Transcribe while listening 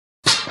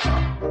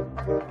YouTube,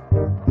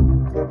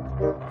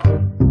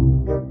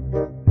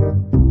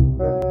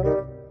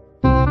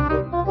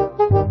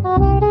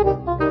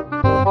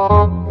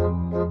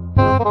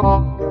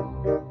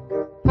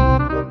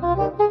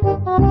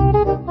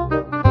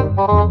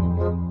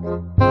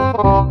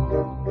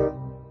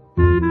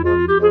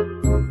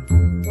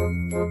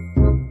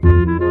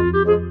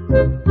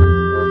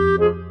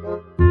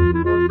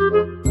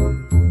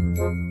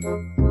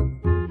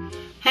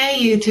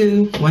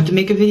 want to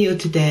make a video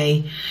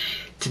today.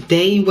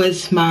 Today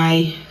was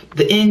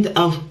the end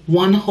of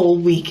one whole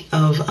week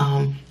of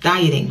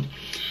dieting,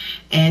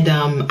 and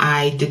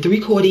I did the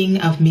recording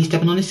of me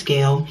stepping on the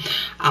scale.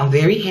 I'm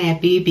very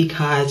happy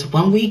because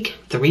 1 week,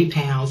 3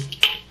 pounds.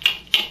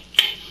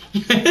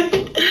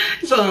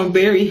 So I'm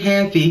very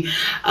happy.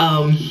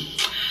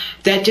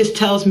 That just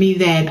tells me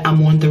that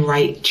I'm on the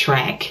right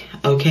track.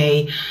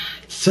 Okay,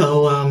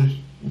 so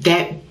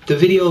the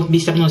video of me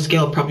stepping on the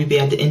scale will probably be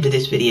at the end of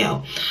this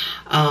video.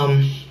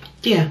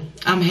 Yeah,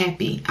 I'm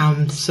happy.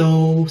 I'm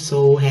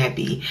so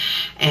happy.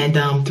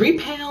 And 3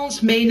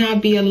 pounds may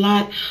not be a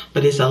lot,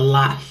 but it's a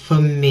lot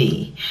for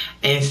me.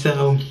 And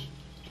so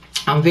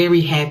I'm very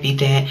happy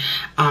that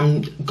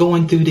I'm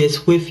going through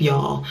this with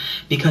y'all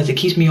because it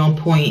keeps me on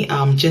point.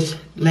 Just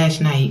last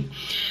night,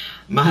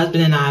 my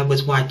husband and I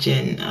was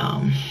watching,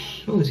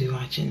 what was he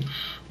watching?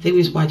 I think we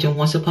was watching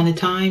Once Upon a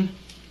Time.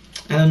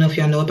 I don't know if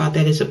y'all know about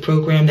that. It's a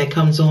program that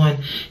comes on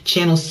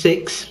Channel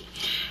 6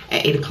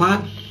 at 8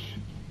 o'clock.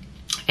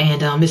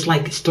 And it's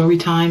like story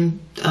time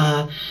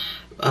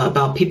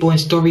about people in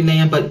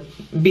Storyland, but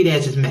be that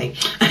as it may,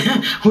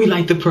 we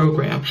like the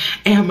program.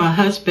 And my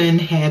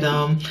husband had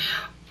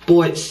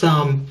bought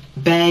some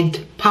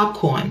bagged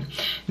popcorn.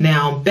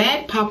 Now,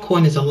 bagged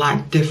popcorn is a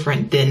lot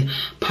different than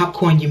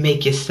popcorn you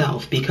make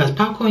yourself, because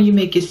popcorn you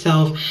make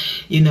yourself,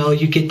 you know,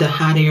 you get the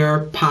hot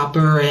air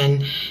popper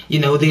and, you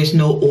know, there's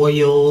no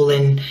oil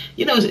and,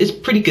 you know, it's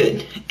pretty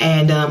good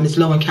and it's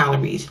low in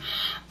calories.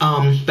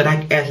 But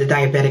as a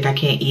diabetic, I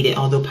can't eat it,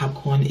 although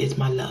popcorn is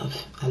my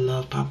love. I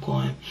love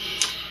popcorn.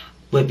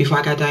 But before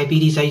I got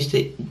diabetes, I used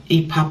to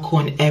eat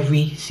popcorn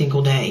every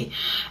single day.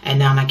 And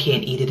now I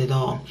can't eat it at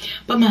all.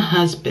 But my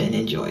husband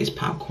enjoys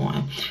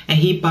popcorn. And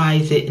he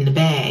buys it in the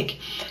bag.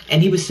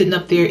 And he was sitting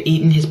up there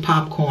eating his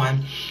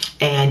popcorn.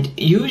 And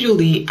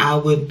usually I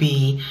would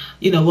be,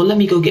 you know, well, let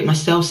me go get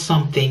myself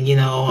something, you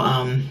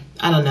know,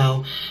 I don't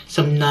know,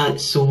 some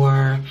nuts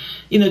or,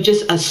 you know,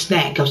 just a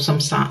snack of some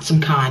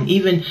kind,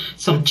 even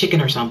some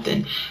chicken or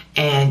something.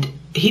 And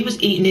he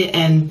was eating it,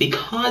 and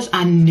because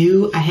I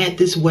knew I had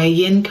this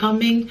weigh-in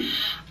coming,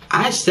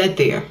 I sat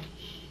there.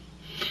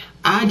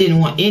 I didn't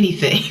want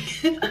anything.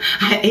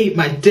 I ate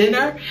my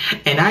dinner,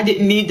 and I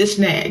didn't need the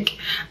snack.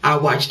 I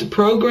watched the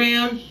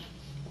program,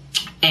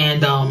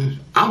 and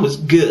I was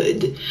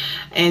good.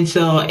 And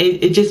so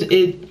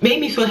it made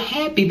me feel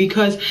happy,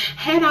 because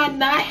had I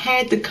not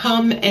had to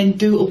come and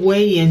do a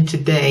weigh-in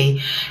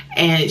today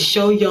and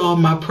show y'all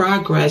my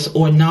progress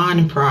or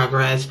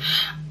non-progress,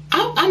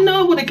 I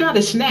know I would have got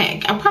a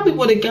snack. I probably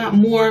would have got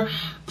more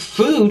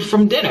food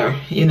from dinner,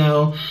 you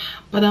know.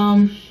 But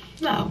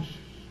no,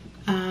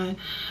 I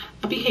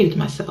behaved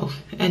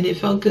myself and it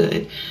felt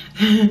good.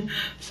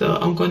 So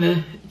I'm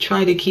gonna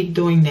try to keep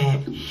doing that.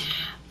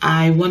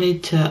 I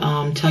wanted to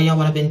tell y'all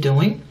what I've been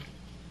doing.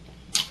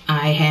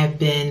 I have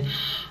been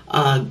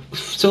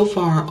so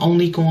far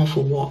only going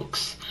for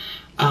walks.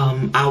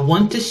 I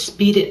want to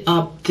speed it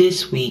up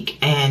this week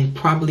and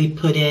probably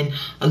put in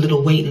a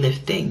little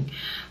weightlifting.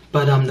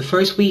 But the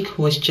first week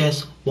was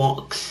just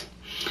walks.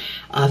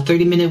 A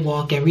 30-minute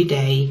walk every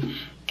day.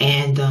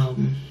 And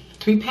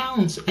 3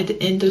 pounds at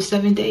the end of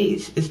 7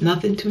 days is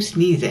nothing to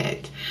sneeze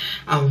at.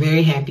 I'm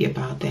very happy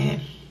about that.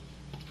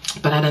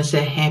 But I done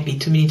said happy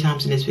too many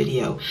times in this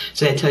video.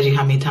 So that tells you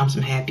how many times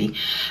I'm happy.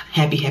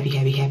 Happy.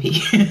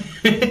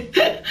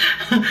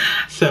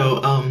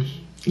 So,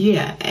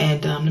 yeah.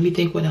 And let me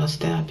think what else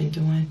that I've been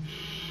doing.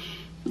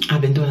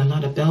 I've been doing a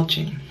lot of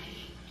belching.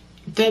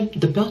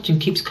 The belching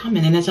keeps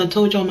coming, and as I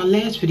told you on my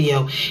last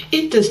video,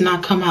 it does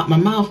not come out my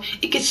mouth.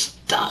 It gets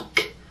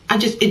stuck. I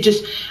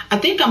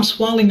think I'm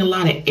swallowing a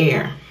lot of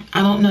air.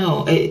 I don't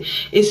know. I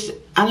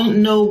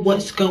don't know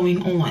what's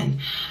going on.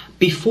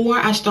 Before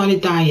I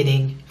started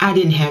dieting, I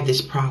didn't have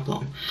this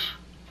problem.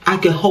 I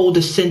could hold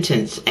a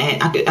sentence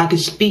and I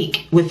could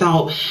speak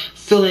without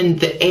feeling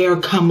the air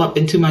come up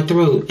into my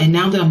throat. And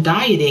now that I'm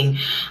dieting,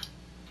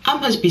 I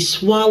must be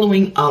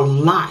swallowing a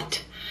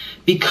lot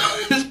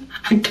because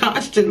I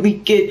constantly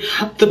get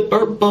the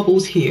burp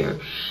bubbles here.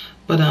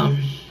 But I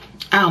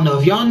don't know.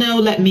 If y'all know,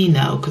 let me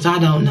know, because I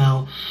don't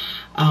know.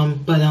 I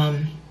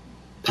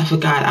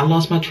forgot. I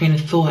lost my train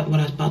of thought, what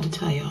I was about to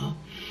tell y'all.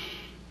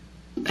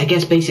 I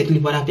guess basically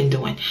what I've been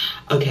doing.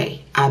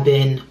 Okay, I've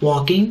been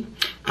walking.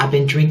 I've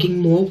been drinking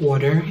more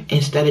water.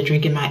 Instead of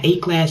drinking my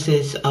 8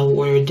 glasses of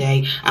water a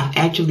day, I've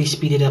actually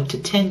speeded up to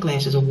 10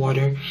 glasses of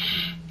water.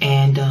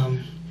 And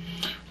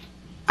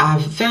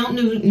I've found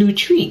new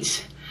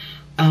treats.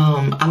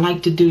 I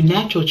like to do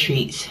natural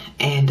treats,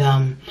 and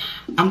I'm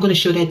going to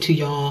show that to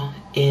y'all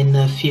in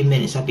a few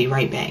minutes. I'll be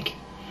right back.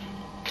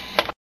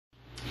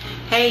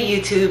 Hey Hey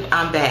YouTube,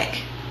 I'm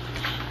back.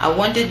 I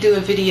wanted to do a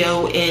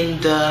video in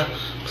the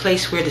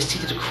place where the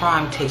scene of the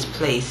crime takes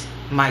place,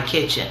 my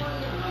kitchen.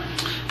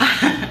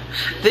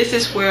 This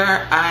is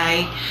where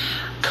I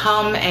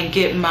come and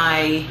get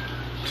my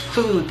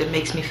food that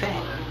makes me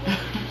fat.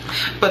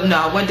 But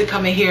no, I wanted to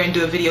come in here and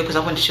do a video because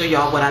I wanted to show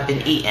y'all what I've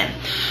been eating.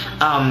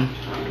 I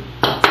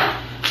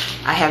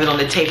have it on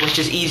the table. It's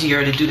just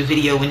easier to do the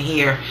video in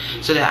here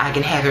so that I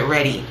can have it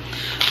ready.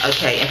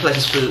 Okay, and plus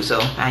it's food, so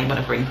I ain't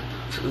gonna bring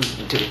food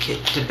to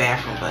the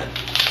bathroom, but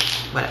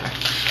whatever.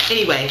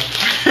 Anyway,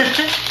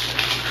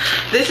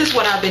 this is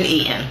what I've been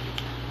eating.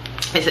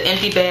 It's an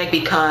empty bag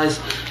because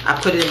I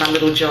put it in my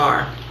little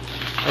jar.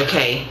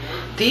 Okay,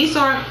 these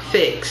are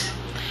figs,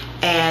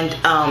 and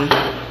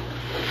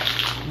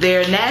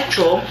they're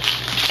natural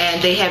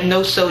and they have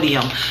no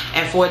sodium.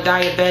 And for a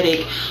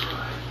diabetic,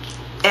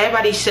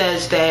 everybody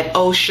says that,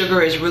 oh,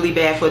 sugar is really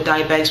bad for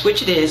diabetics,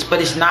 which it is, but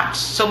it's not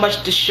so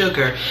much the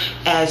sugar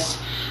as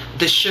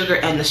the sugar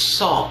and the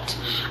salt.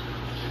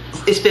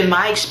 It's been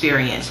my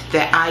experience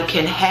that I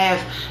can have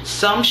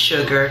some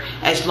sugar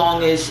as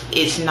long as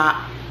it's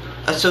not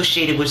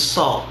associated with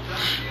salt.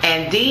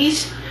 And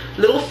these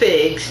little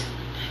figs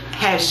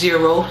have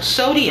 0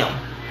 sodium.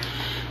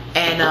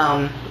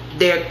 And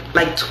they're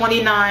like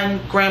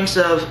 29 grams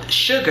of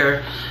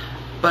sugar,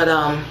 but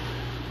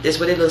this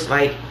is what it looks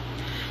like.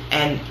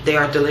 And they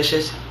are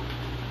delicious.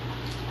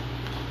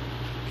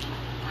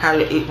 How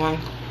to eat one?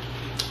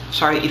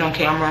 Sorry to eat on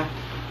camera.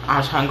 I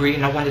was hungry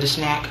and I wanted a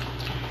snack.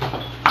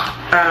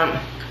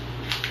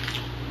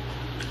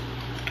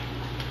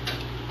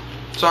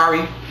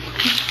 Sorry.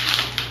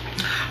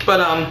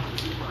 But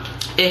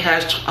it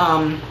has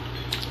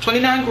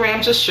 29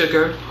 grams of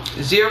sugar,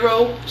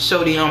 0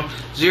 sodium,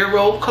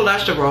 0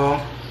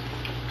 cholesterol.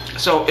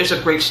 So it's a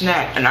great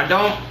snack, and I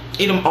don't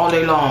eat them all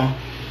day long.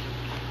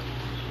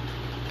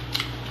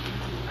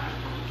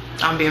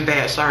 I'm being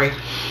bad, sorry.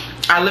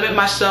 I limit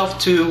myself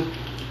to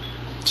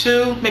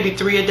 2, maybe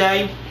 3 a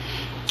day,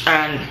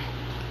 and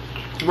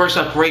it works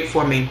out great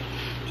for me.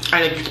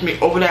 And it gets me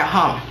over that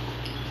hump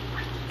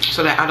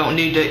so that I don't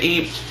need to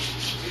eat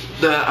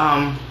the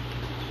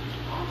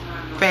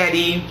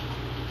fatty,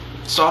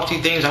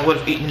 salty things I would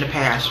have eaten in the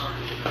past.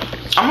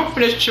 I'm gonna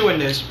finish chewing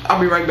this. I'll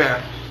be right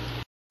back.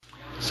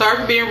 Sorry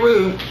for being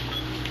rude.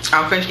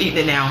 I'm finished eating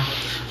it now.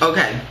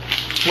 Okay,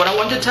 what I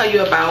wanted to tell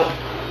you about,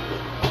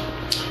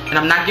 and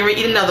I'm not going to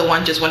eat another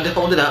one, just wanted to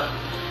hold it up.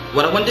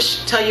 What I wanted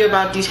to tell you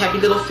about these happy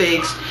little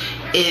figs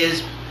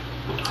is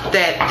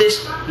that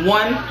this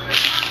one,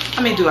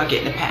 how many do I get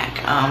in the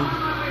pack?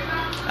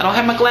 I don't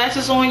have my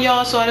glasses on,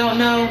 y'all, so I don't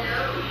know.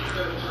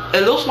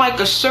 It looks like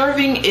a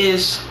serving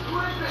is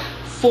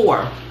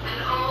 4.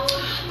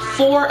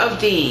 4 of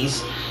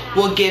these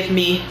will give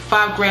me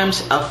 5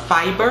 grams of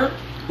fiber,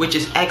 which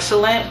is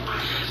excellent.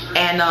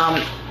 And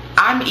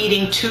I'm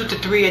eating 2 to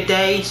 3 a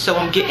day, so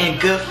I'm getting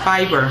good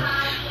fiber.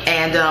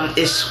 And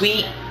it's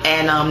sweet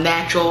and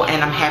natural,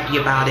 and I'm happy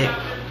about it.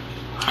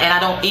 And I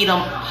don't eat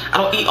them. I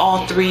don't eat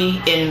all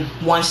 3 in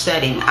one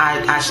setting.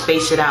 I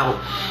space it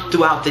out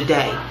throughout the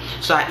day.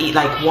 So I eat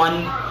like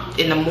 1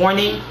 in the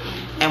morning,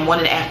 and 1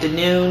 in the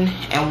afternoon,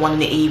 and 1 in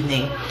the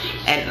evening.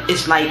 And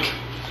it's like,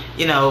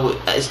 you know,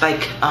 it's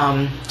like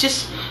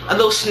just a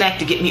little snack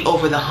to get me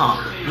over the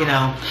hump, you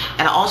know.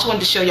 And I also wanted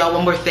to show y'all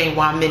one more thing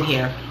while I'm in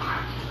here.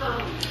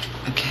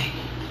 Okay.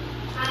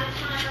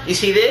 You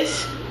see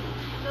this?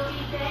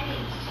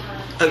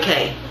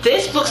 Okay,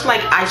 this looks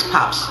like ice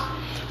pops,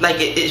 like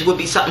it would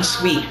be something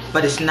sweet,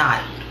 but it's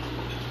not.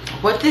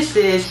 What this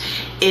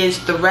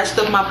is the rest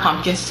of my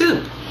pumpkin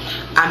soup.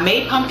 I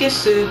made pumpkin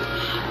soup.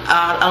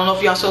 I don't know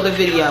if y'all saw the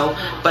video,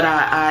 but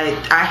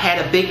I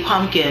had a big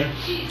pumpkin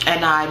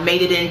and I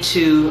made it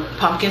into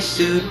pumpkin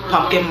soup,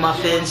 pumpkin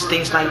muffins,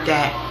 things like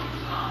that.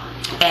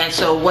 And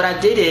so what I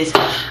did is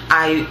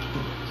I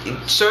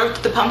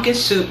served the pumpkin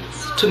soup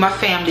to my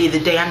family the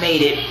day I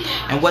made it,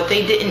 and what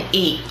they didn't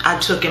eat I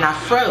took and I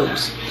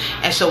froze.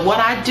 And so what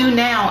I do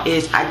now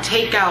is I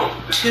take out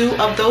 2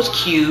 of those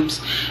cubes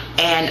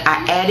and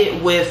I add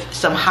it with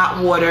some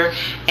hot water,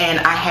 and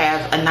I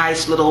have a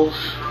nice little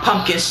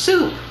pumpkin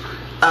soup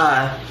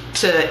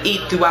to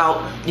eat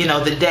throughout, you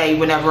know, the day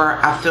whenever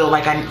I feel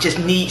like I just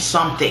need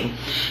something.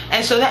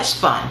 And so that's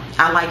fun.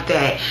 I like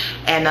that,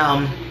 and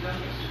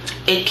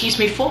it keeps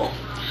me full.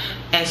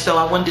 And so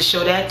I wanted to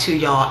show that to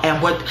y'all.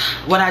 And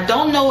what I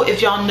don't know if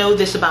y'all know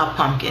this about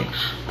pumpkin.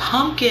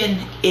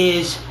 Pumpkin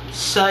is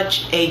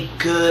such a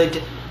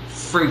good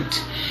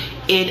fruit.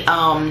 It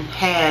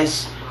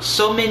has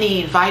so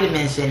many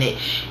vitamins in it.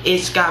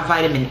 It's got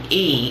vitamin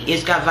E.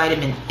 It's got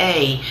vitamin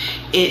A.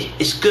 It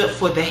is good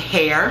for the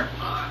hair,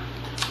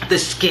 the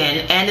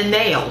skin, and the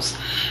nails.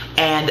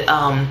 And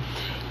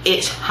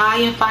it's high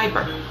in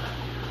fiber.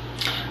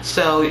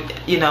 So,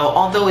 you know,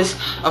 although it's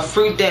a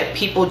fruit that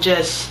people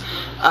just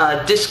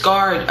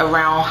discard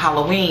around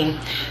Halloween,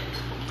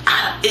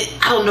 I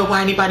don't know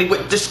why anybody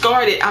would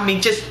discard it. I mean,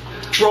 just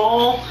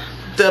draw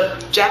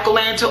the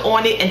jack-o'-lantern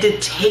on it and then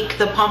take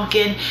the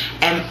pumpkin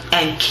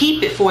and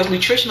keep it for its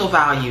nutritional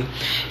value.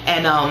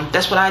 And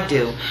that's what I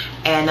do.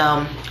 and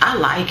I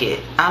like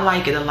it. I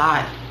like it a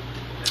lot.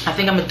 I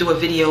think I'm gonna do a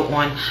video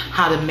on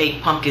how to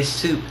make pumpkin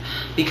soup,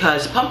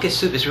 because pumpkin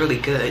soup is really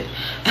good.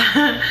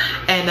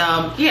 And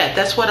yeah,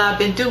 that's what I've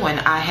been doing.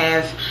 I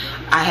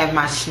have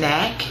my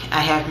snack,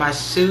 I have my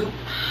soup,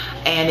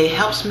 and it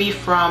helps me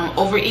from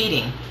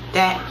overeating.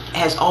 That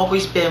has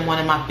always been one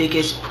of my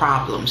biggest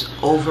problems,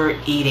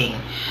 overeating.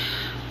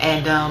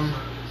 And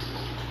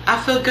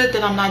I feel good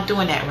that I'm not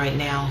doing that right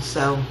now.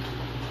 So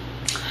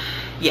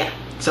yeah,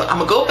 so I'm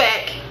gonna go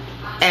back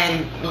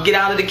and get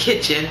out of the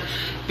kitchen,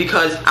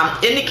 because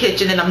I'm in the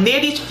kitchen and I'm near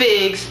these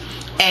figs,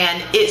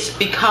 and it's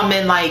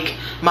becoming like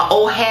my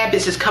old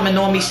habits is coming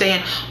on me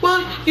saying,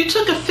 well, you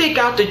took a fig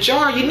out the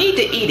jar, you need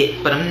to eat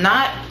it. But I'm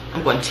not.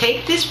 I'm going to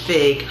take this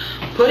fig,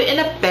 put it in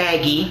a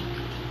baggie,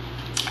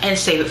 and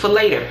save it for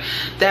later.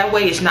 That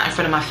way it's not in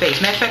front of my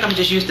face. Matter of fact, I'm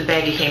just use the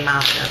bag it came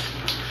out of.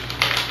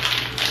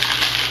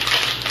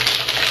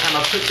 I'm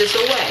going to put this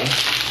away.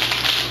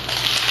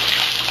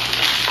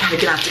 Gotta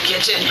get out the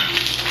kitchen.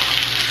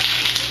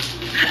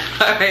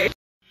 Alright.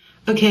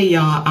 Okay,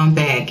 y'all, I'm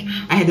back.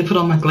 I had to put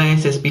on my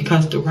glasses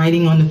because the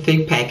writing on the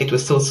fig package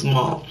was so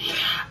small.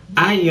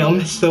 I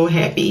am so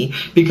happy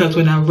because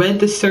when I read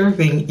the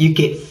serving, you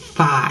get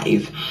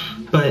 5.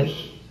 But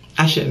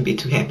I shouldn't be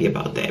too happy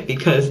about that,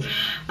 because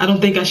I don't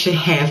think I should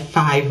have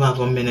 5 of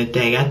them in a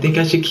day. I think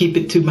I should keep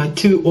it to my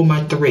 2 or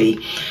my 3.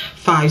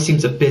 5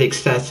 seems a bit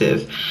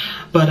excessive.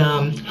 But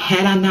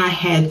had I not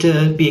had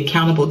to be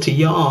accountable to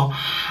y'all,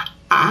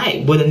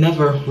 I would have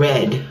never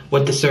read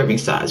what the serving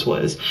size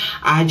was.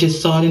 I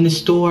just saw it in the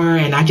store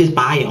and I just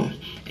buy them.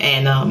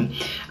 And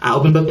I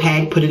open up a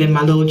pack, put it in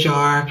my little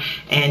jar,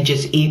 and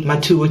just eat my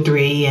 2 or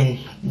 3, and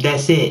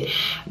that's it.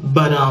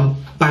 But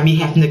by me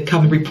having to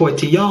come and report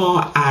to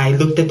y'all, I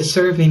looked at the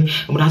serving,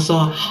 and when I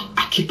saw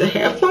I get to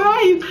have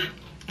 5,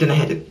 then I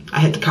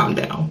had to calm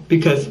down,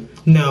 because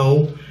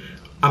no,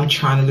 I'm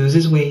trying to lose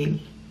this weight,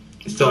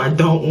 so I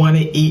don't want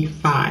to eat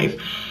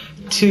 5.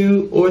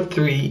 2 or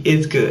 3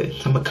 is good.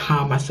 I'm gonna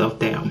calm myself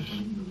down.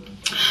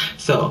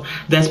 So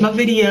that's my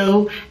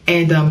video,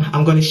 and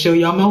I'm going to show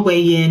y'all my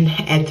weigh-in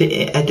at the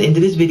end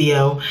of this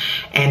video,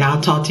 and I'll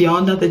talk to y'all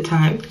another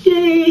time.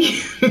 Yay!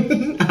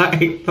 All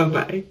right,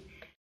 bye-bye.